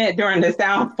thought you anymore. meant during the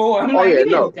Sound 4. I'm Oh like, yeah, he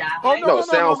no, didn't die. Oh no, no. no, no, no,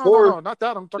 Sound no, no, 4, no, not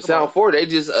that. I'm talking Sound about 4. They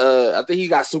just I think he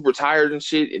got super tired and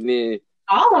shit, and then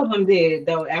All of them did,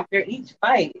 though, after each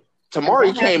fight. Like,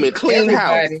 Tamari that came happened and to cleaned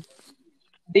house. everybody.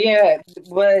 Yeah,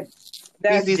 but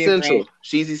that's She's essential. different.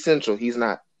 She's essential. He's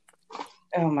not.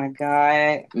 Oh my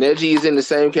God. Neji is in the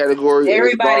same category as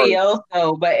Everybody Gari. else,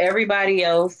 though, but everybody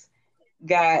else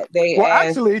got well, their ass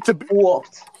actually,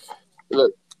 whooped.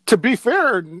 Look, to be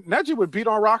fair, Neji would beat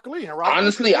on Rock Lee, and Rock Lee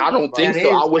honestly, couldn't I beat don't nobody. think That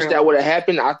so. I is wish true. that would have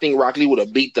happened. I think Rock Lee would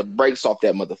have beat the brakes off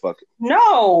that motherfucker.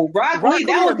 No, Rock Rock Lee,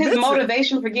 that Lee was his admits it.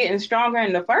 motivation for getting stronger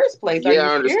in the first place. Are Yeah, I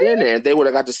you understand serious? that. If they would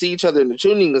have got to see each other in the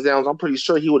tuning exams, I'm pretty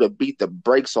sure he would have beat the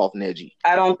brakes off Neji.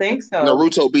 I don't think so.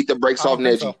 Naruto beat the brakes I off don't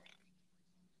think Neji. so.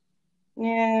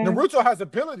 Yeah. Naruto has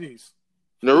abilities.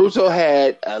 Naruto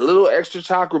had a little extra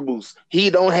chakra boost. He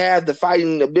don't have the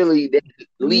fighting ability that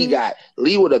Lee got.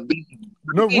 Lee would have beat him.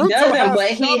 He Naruto doesn't, has but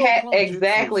he shadow had clone jutsus.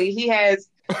 exactly. He has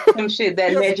some shit that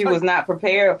He has Neji was not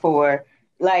prepared for.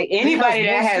 Like anybody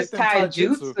more that has shit than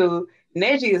taijutsu,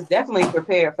 Neji is definitely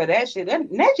prepared for that shit.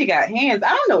 Neji got hands. I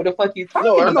don't know what the fuck you talking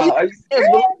No, I know about. Are you yes, serious?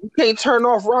 but you can't turn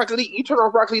off Rock Lee. You turn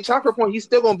off Rock Lee chakra point, he's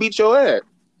still gonna beat your ass.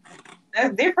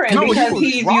 That's different No, he because was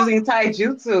he's drunk. using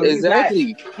taijutsu.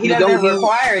 Exactly. He doesn't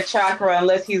require chakra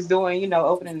unless he's doing,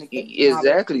 opening the gates. and all that.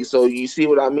 Exactly. So you see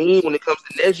what I mean? When it comes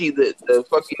to Neji, the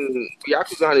fucking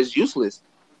Byakugan is useless.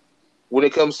 When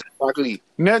it comes to Rock Lee,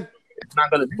 it's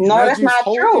not gonna do. No, that's Neji's not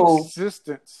whole true.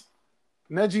 existence.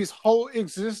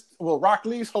 Rock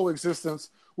Lee's whole existence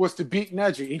was to beat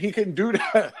Neji, and he couldn't do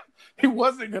that. He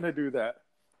wasn't gonna do that.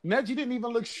 Neji didn't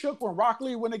even look shook when Rock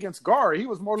Lee went against Gar. He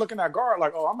was more looking at Gar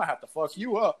like, "Oh, I'm gonna have to fuck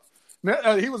you up."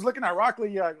 He was looking at Rock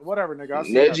Lee like, "Whatever, nigga. I've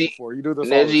seen that before. You do this all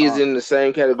the Neji is time." in the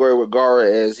same category with Gara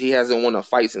as he hasn't won a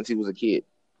fight since he was a kid.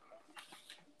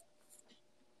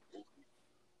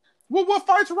 Well, what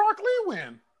fights Rock Lee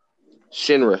win?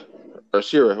 Shira,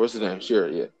 what's his name?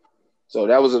 Shira, yeah. So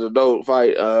that was an adult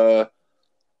fight.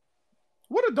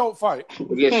 What adult fight?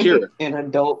 Against Shira. An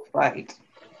adult fight.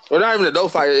 Well, not even an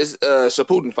adult fight. It's a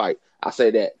Shippuden fight. I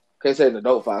say that. Can't say an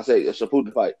adult fight. I say a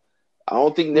Shippuden fight. I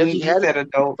don't think Neji had an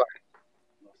adult fight.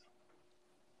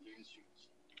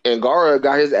 And Gara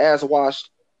got his ass washed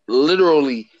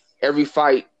literally every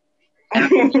fight.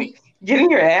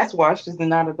 Getting your ass washed is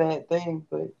not a bad thing,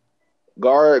 but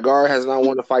Gara has not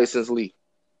won a fight since Lee.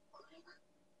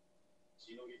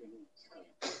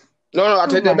 No, I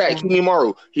take that back.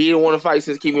 Kimimaro. He didn't want to fight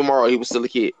since Kimimaro. He was still a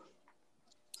kid.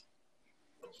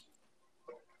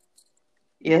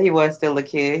 yeah, he was still a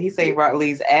kid. He saved Rock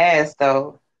Lee's ass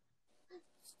though.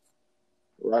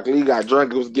 Rock Lee got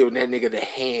drunk and was giving that nigga the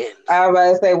hand. I was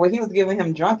about to say when he was giving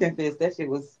him drunken fist, that shit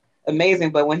was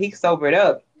amazing. But when he sobered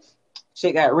up,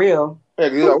 shit got real. Yeah,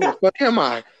 he's like, what the fuck am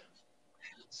I?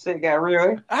 Shit got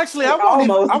real. Actually, I won't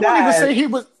even say he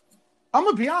was. I'm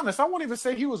gonna be honest. I won't even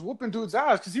say he was whooping dude's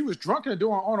ass because he was drunk and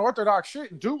doing unorthodox shit,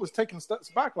 and dude was taking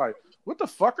steps back. Like, what the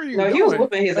fuck are you doing? No, he was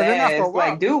whooping his And then after a ass. while-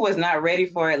 Like, dude was not ready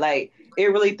for it. Like, it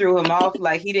really threw him off.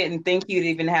 Like, he didn't think he'd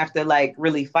even have to like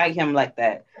really fight him like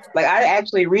that. Like, I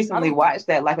actually recently watched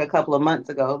that like a couple of months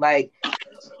ago. Like,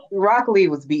 Rock Lee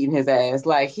was beating his ass.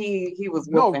 Like, he was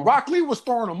whooping. No, Rock Lee was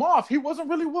throwing him off. He wasn't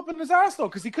really whooping his ass though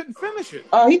because he couldn't finish it.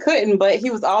 Oh, he couldn't, but he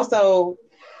was also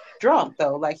drunk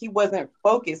though. Like, he wasn't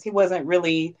focused. He wasn't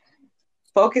really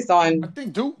focused on. I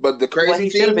think dude. But the what crazy he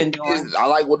should have thing been doing. is, I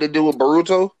like what they do with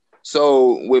Boruto.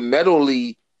 So with Metal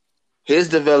Lee, his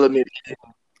development,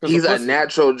 he's a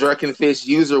natural drunken fist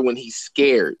user when he's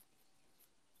scared.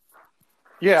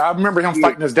 Yeah, I remember him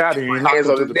fighting his daddy and he knocked him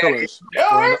through the pillars.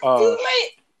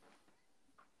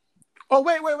 Oh,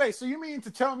 wait. So you mean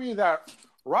to tell me that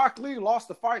Rock Lee lost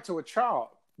the fight to a child,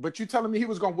 but you telling me he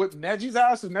was going to whip Neji's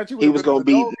ass? And Neji he was going to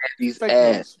beat Neji's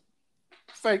ass.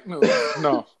 Fake news.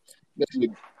 No.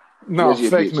 Neji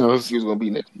fake news. He was going to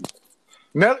beat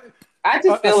Neji. I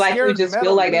just feel like you just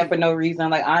feel like that for no reason.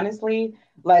 Like, honestly,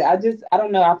 like, I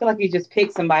don't know. I feel like you just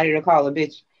picked somebody to call a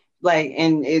bitch. Like,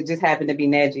 and it just happened to be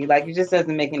Neji. Like, it just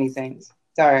doesn't make any sense.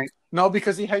 Sorry. No,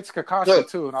 because he hates Kakashi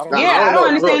too. And I don't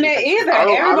understand that either.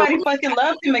 Everybody fucking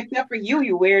loves him except for you,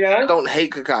 you weirdo. I don't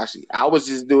hate Kakashi. I was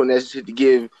just doing that shit to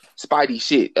give Spidey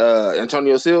shit.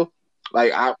 Antonio Seal,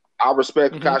 like, I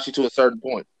respect Kakashi to a certain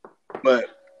point. But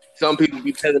some people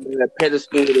be telling me that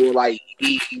pedestal or like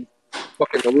he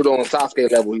fucking Naruto on Sasuke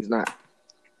level. He's not.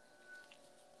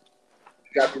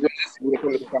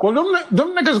 Well,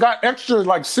 them niggas got extra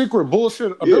like secret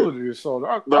bullshit abilities. So,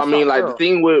 but I mean, like my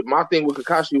thing with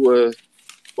Kakashi was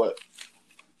what?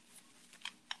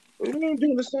 You ain't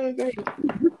doing the same thing.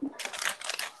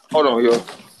 Hold on, yo.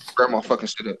 Grab my fucking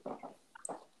shit up.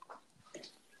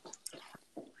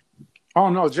 Oh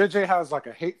no, JJ has like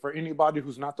a hate for anybody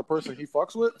who's not the person he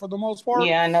fucks with for the most part.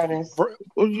 Yeah, I noticed.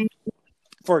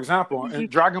 For example, in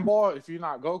Dragon Ball, if you're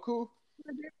not Goku,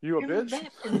 you a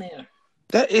bitch.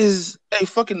 That is a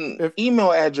fucking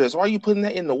email address. Why are you putting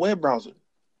that in the web browser?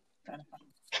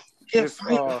 If,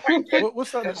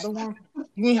 what's that? The one?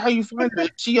 You mean how you find her?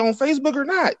 Is she on Facebook or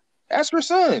not? Ask her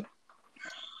son.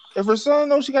 If her son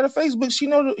knows she got a Facebook,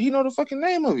 he know the fucking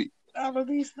name of it. All of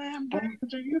these damn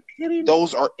names, are you kidding me?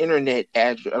 Those are internet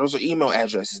address. Those are email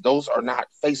addresses. Those are not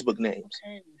Facebook names.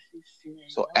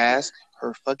 So ask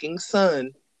her fucking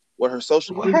son what her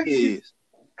social media is.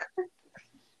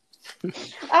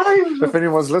 If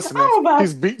anyone's listening,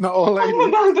 he's beating the old lady. I'm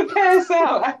about to pass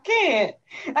out.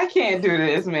 I can't do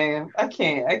this, man. I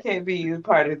can't be a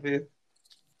part of this.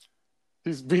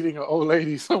 He's beating an old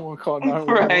lady. Someone called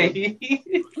 911. Right.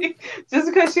 Just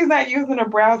because she's not using a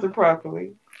browser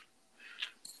properly.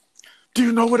 Do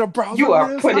you know what a browser is? You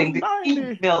are putting the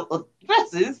email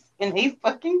addresses in a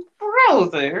fucking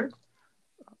browser.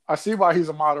 I see why he's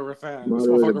a Madara fan. This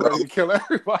motherfucker ready to kill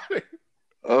everybody.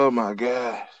 Oh my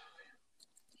god.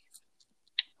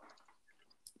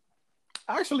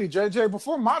 Actually, JJ,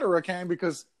 before Madara came,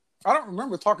 because I don't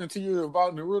remember talking to you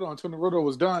about Naruto until Naruto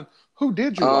was done. Who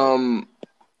did you like?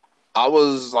 I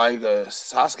was like a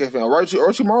Sasuke fan.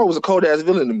 Orochimaru was a cold ass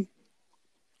villain to me.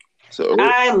 So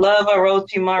I love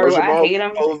Orochimaru. I hate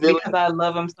him because I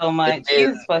love him so much.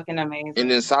 He's fucking amazing.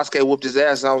 And then Sasuke whooped his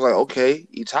ass, and I was like, okay,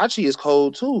 Itachi is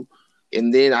cold too.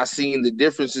 And then I seen the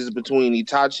differences between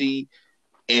Itachi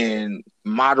and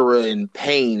Madara and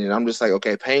Pain, and I'm just like,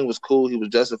 okay, Pain was cool, he was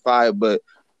justified, but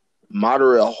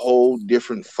Madara a whole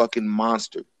different fucking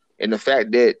monster. And the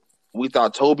fact that we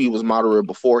thought Toby was Madara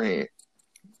beforehand.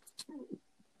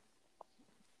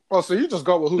 Well, so you just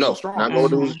go with who's the strongest. Not go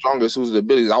with who's the strongest, who's the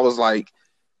abilities. I was like,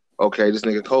 okay, this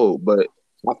nigga cold. But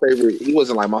he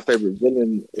wasn't like my favorite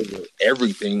villain in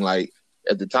everything. Like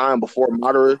at the time before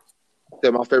Madara,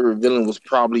 that my favorite villain was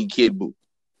probably Kid Buu.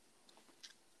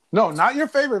 No, not your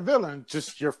favorite villain,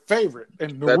 just your favorite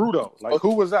in Naruto.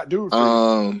 Who was that dude?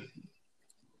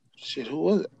 Shit, who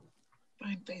was it?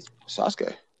 Find Facebook.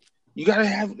 Sasuke. You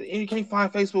can't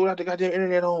find Facebook without the goddamn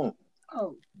internet on.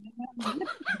 Oh.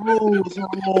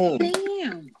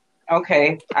 Damn.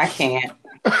 Okay, I can't.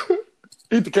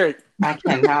 Eat the cake. I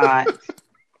cannot.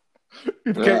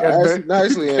 Eat the cake.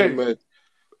 Nicely, anime.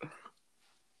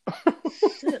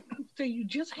 Shit, so you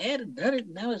just had it done it,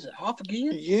 now it's off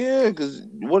again? Yeah, because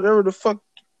whatever the fuck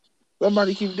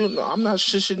somebody keep doing, no, I'm not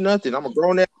shushing nothing. I'm a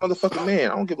grown ass motherfucking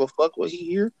man. I don't give a fuck what he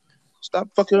hear. Stop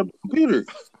fucking up the computer.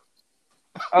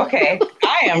 Okay,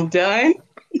 I am done.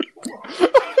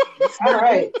 All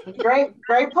right,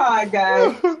 great pod,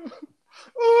 guys.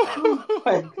 Oh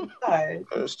my God. I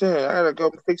understand. I gotta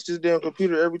go fix this damn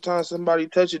computer every time somebody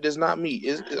touch it. That's not me.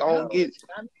 I don't get it.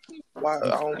 Why? I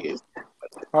don't get it.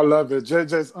 I love it.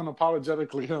 JJ's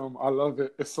unapologetically him. I love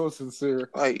it. It's so sincere.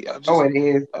 Like, it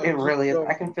is. It really is.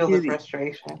 I can feel the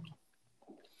frustration.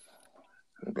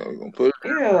 Okay, we're gonna put it.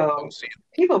 Ew.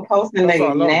 People posting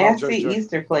their nasty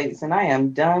Easter plates, and I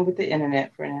am done with the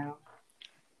internet for now.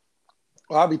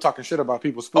 Well, I'll be talking shit about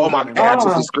people's food. Oh my God! I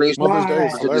took the screenshot. I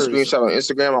took the screenshot on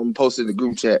Instagram. I'm gonna post it in the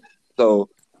group chat. So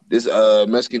this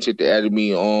Mexican chick that added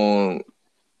me on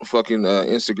fucking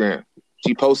Instagram,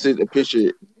 she posted a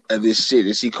picture of this shit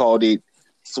and she called it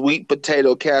sweet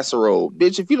potato casserole.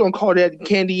 Bitch, if you don't call that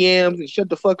candy yams and shut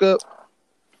the fuck up.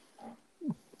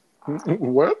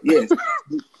 What? Yes.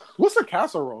 What's a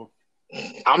casserole?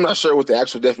 I'm not sure what the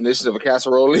actual definition of a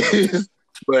casserole is,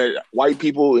 but white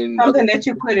people in something that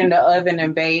you put in the oven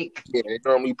and bake. Yeah, they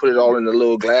normally put it all in a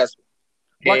little glass.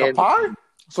 Like a pie?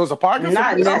 So it's a pie?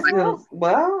 Not necessarily.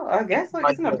 Well, I guess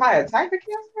isn't a pie a type of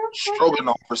casserole?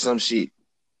 Stroganoff or some shit.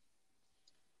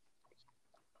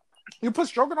 You put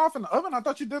stroganoff in the oven? I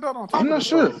thought you did that on top. I'm not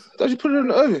sure. I thought you put it in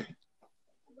the oven.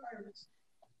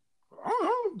 I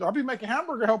don't know. I'll be making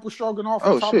hamburger help with stroganoff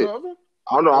on top of the oven.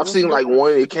 I don't know. I've seen like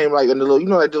one. It came like in the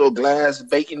little, like the little glass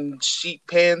baking sheet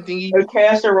pan thingy. A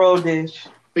casserole dish.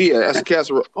 Yeah, that's a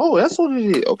casserole. Oh, that's what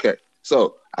it is. Okay,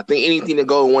 so I think anything that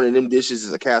goes in one of them dishes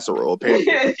is a casserole.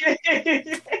 Apparently.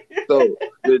 So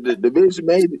the bitch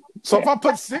made it. So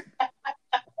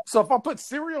if I put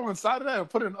cereal inside of that and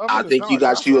put it in the oven, I think you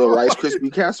got you a Rice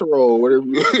Krispie casserole. Whatever.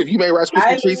 If you made Rice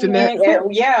Krispie treats in that,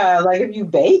 yeah, like if you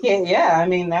bake it, yeah. I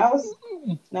mean, now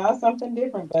it's something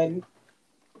different, buddy.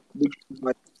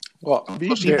 Well,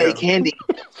 so she made candy.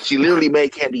 She literally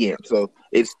made candy yams. So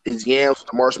it's yams,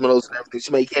 the marshmallows, and everything.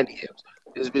 She made candy yams.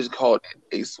 This bitch called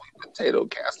it a sweet potato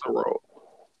casserole.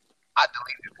 I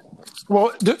deleted it.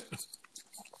 Well,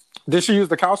 did she use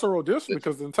the casserole dish?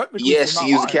 Because then technically, yes, she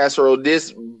used the casserole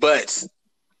dish, but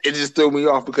it just threw me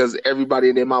off because everybody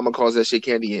and their mama calls that shit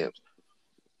candy yams.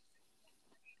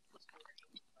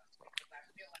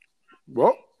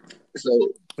 Well, so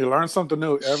you learn something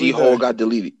new every She-Hulk day. got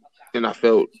deleted, and I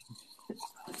felt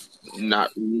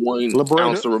not one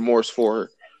ounce of remorse for her.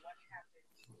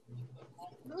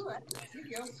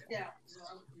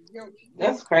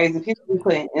 That's crazy. People be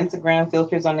putting Instagram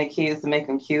filters on their kids to make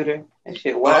them cuter. That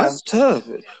shit Wow. wild. That's tough.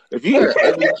 If you got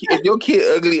ugly, if your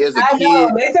kid ugly as a I kid,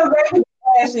 know they so great.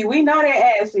 Ashley, we know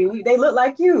they're Ashley. They look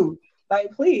like you.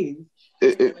 Like, please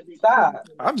stop.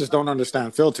 I just don't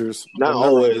understand filters. Not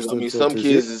always. I mean, some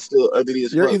kids is still ugly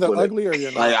as fuck. You're either ugly or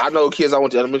you're not. Like, I know kids I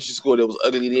went to elementary school that was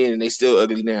ugly then and they still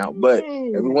ugly now. But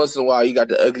every once in a while, you got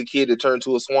the ugly kid that turned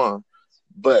to a swan.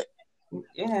 But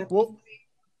yeah.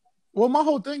 Well, my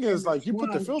whole thing is like you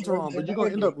put the filter on, but you're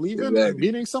gonna end up leaving and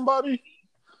meeting somebody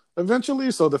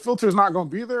eventually. So the filter's not gonna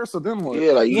be there. So then what?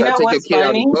 Yeah, like you gotta take your kid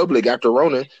out in public after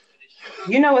Rona.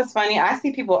 You know what's funny? I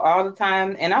see people all the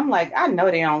time, and I'm like, I know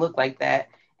they don't look like that.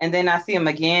 And then I see them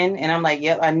again, and I'm like,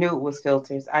 yep, I knew it was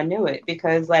filters. I knew it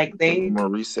because like they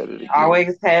reset it again.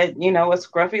 Always had, a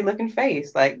scruffy looking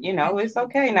face. Like, it's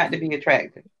okay not to be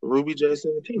attractive. Ruby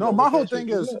J17. No, my whole thing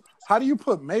is, how do you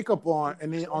put makeup on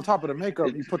and then on top of the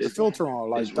makeup you put the filter on?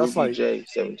 Like that's Ruby like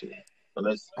J17.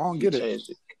 Unless I don't get it.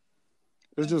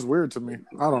 It's just weird to me.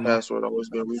 I don't know. Password always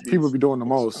been Ruby. People be doing the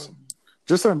most.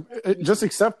 Just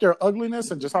accept their ugliness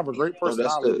and just have a great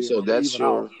personality. That's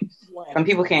your. Some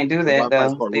people can't do that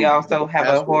though. They also have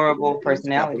a horrible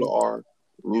personality. R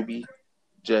Ruby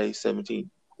J17.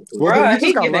 Well, bruh,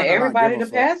 he giving everybody the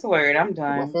password. I'm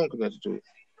done. My phone connected to it.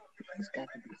 It's got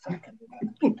to be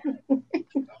fucking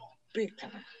big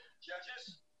time.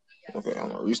 Okay, I'm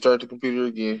gonna restart the computer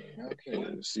again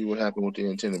and see what happened with the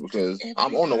antenna because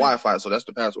I'm on the Wi-Fi, so that's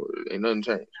the password. Ain't nothing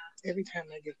changed. Every time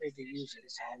I get ready to use it,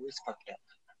 it's always fucked up.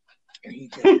 And he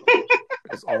just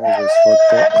it's always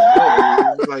fucked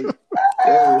up. Like,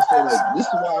 this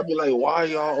is why I be like, why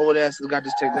y'all old asses got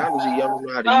this technology? Y'all don't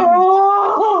know how to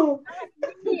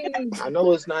use it. I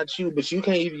know it's not you, but you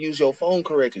can't even use your phone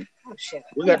correctly.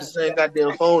 We got the same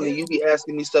goddamn phone, and you be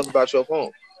asking me stuff about your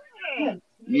phone.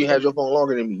 You had your phone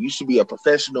longer than me. You should be a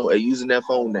professional at using that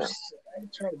phone now.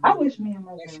 I wish me and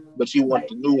my But you want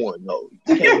the new one, though.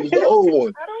 You can't use the old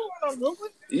one. I don't want a new one.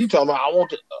 You talking about? I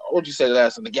want what you say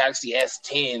last one, the Galaxy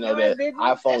S10 or the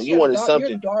iPhone. You wanted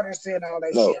something. Your daughter said all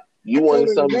that shit. You wanted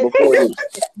something before this.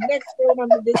 Next phone on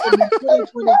the list will be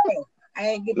 2024. I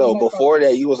ain't getting no, before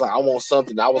that, you was like, I want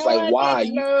something. I was like, why?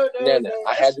 No,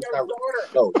 I had this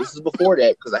conversation. No, this is before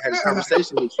that because I had this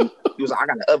conversation with you. He was like, I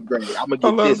got to upgrade. I'm going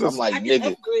to get this. I'm like,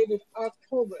 nigga. Upgraded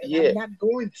October, and I'm not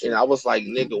going to. And I was like,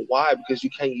 nigga, why? Because you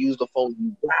can't use the phone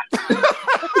you got.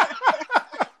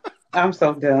 I'm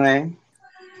so done.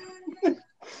 And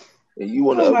you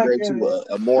want to upgrade to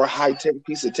a more high-tech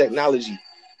piece of technology.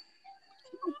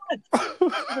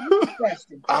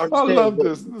 I love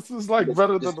this. This is like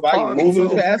better than the podcast.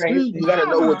 Moving faster, you gotta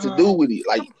know what to do with it.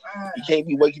 Like you can't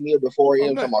be waking me up at 4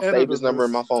 a.m. talking about save this number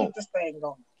in my phone.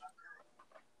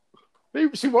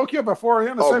 She woke you up at 4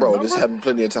 a.m. Oh, bro, this happened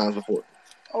plenty of times before.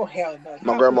 Oh hell no!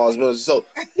 My grandma's military. So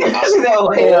no,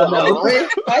 hell no.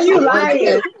 Why you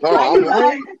lying? No, I'm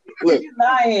lying. Look,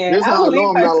 here's how I know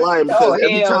I'm not lying because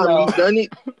every time you've done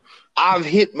it, I've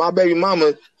hit my baby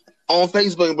mama on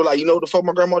Facebook and be like, you know what the fuck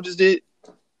my grandma just did?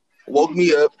 Woke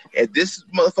me up at this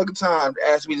motherfucking time to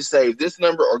ask me to save this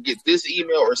number or get this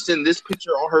email or send this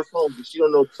picture on her phone because she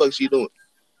don't know what the fuck she doing.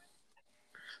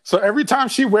 So every time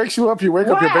she wakes you up, you wake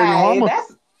up your baby mama?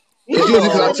 It's usually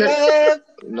because I check.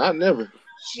 Not never.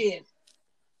 Shit.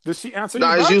 Does she answer you?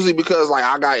 No, it's usually because like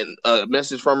I got a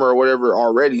message from her or whatever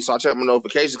already, so I check my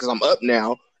notifications because I'm up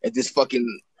now at this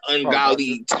fucking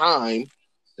ungodly time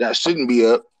that I shouldn't be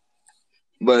up.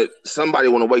 But somebody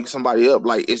want to wake somebody up.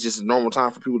 Like, it's just a normal time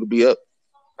for people to be up.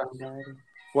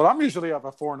 Well, I'm usually up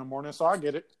at 4 a.m, so I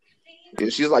get it. Yeah,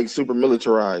 she's like super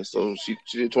militarized. So she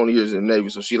did 20 years in the Navy.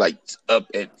 So she like up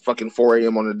at fucking 4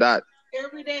 a.m. on the dot.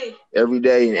 Every day. Every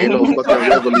day. And ain't no fucking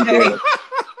regularly day.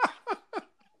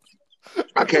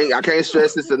 I can't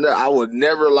stress this enough. I would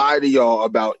never lie to y'all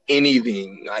about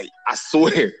anything. Like, I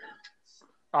swear.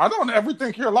 I don't ever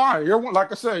think you're lying.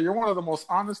 Like I said, you're one of the most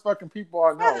honest fucking people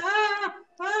I know.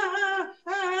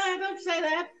 Don't say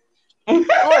that.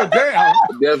 Oh, damn.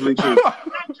 Definitely true.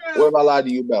 What have I lied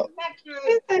to you about?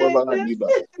 What have I lied to you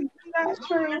about? That's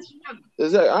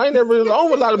true. I ain't never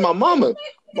lied to my mama.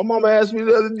 My mama asked me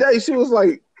the other day, she was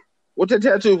like, what that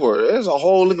tattoo for? There's a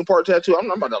whole Linkin Park tattoo. I'm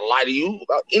not about to lie to you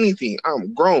about anything.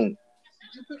 I'm grown. Did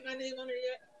you put my name on there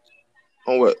yet?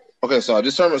 On what? Okay, so I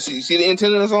just turned. You see the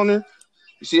antenna that's on there?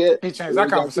 You see it? He changed that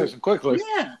conversation quickly.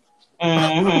 Yeah.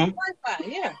 Mm-hmm. Wi-Fi,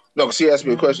 yeah. No, she asked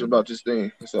me a question about this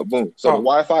thing. So boom. So the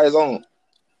Wi-Fi is on.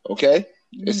 Okay?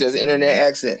 It says internet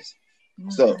access.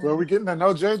 So Well, we getting to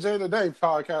know JJ today,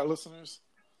 podcast listeners.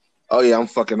 oh yeah, I'm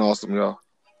fucking awesome, y'all.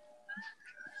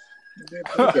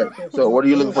 Okay. So what are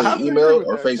you looking for? Your email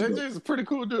or Facebook? JJ's a pretty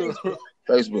cool dude.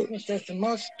 Facebook. He says the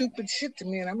most stupid shit to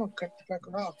me, and I'm gonna cut the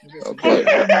fucker off. And just Okay.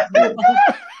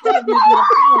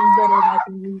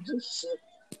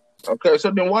 Okay, so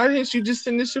then why didn't you just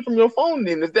send this shit from your phone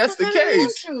then if that's the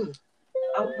case?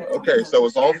 Okay, so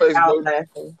it's on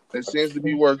Facebook. It seems to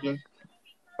be working.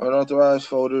 Unauthorized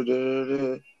folder.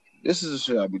 This is the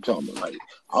shit I be talking about. Like,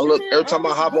 I look every time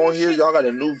I hop on here, y'all got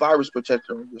a new virus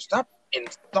protector on here. Stop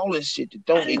installing shit that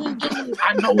don't exist.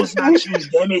 I know it's not you,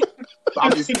 damn it. But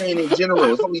I'm just saying in general.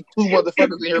 There's only two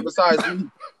motherfuckers in here besides me.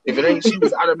 If it ain't you,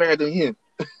 it's automatically him.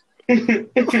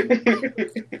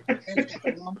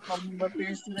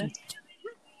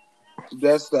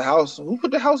 That's the house. Who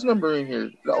put the house number in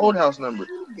here? The old house number.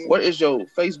 What is your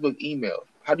Facebook email?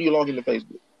 How do you log into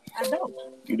Facebook? I don't.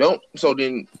 You don't? So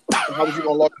then, how was you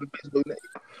gonna log into Facebook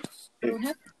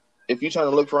name? If you're trying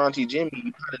to look for Auntie Jimmy,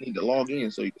 you kind of need to log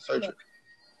in so you can search her.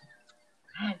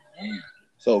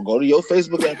 So go to your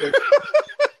Facebook app.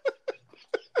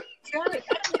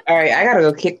 All right, I gotta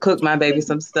go cook my baby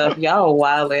some stuff. Y'all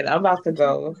wildin'. I'm about to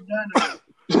go.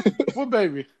 What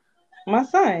baby? My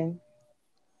son.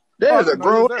 There's a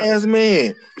grown ass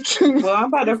man. Well, I'm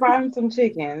about to fry him some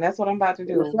chicken. That's what I'm about to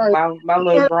do. My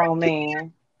little grown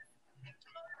man.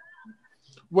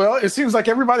 Well, it seems like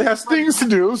everybody has things to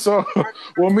do, so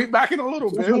we'll meet back in a little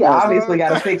bit. He obviously got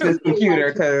to fix his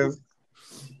computer because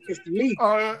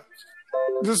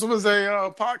this was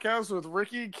a podcast with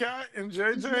Rickey, Kat, and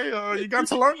JJ. You got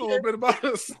to learn a little bit about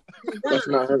us. That's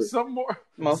not her. Some more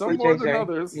JJ. than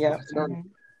others. Yeah.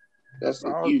 That's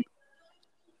you.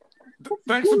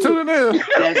 Thanks for tuning in.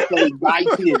 That's a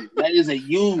Biden. That is a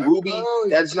you, Ruby.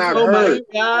 That's not her. Oh my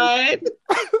God.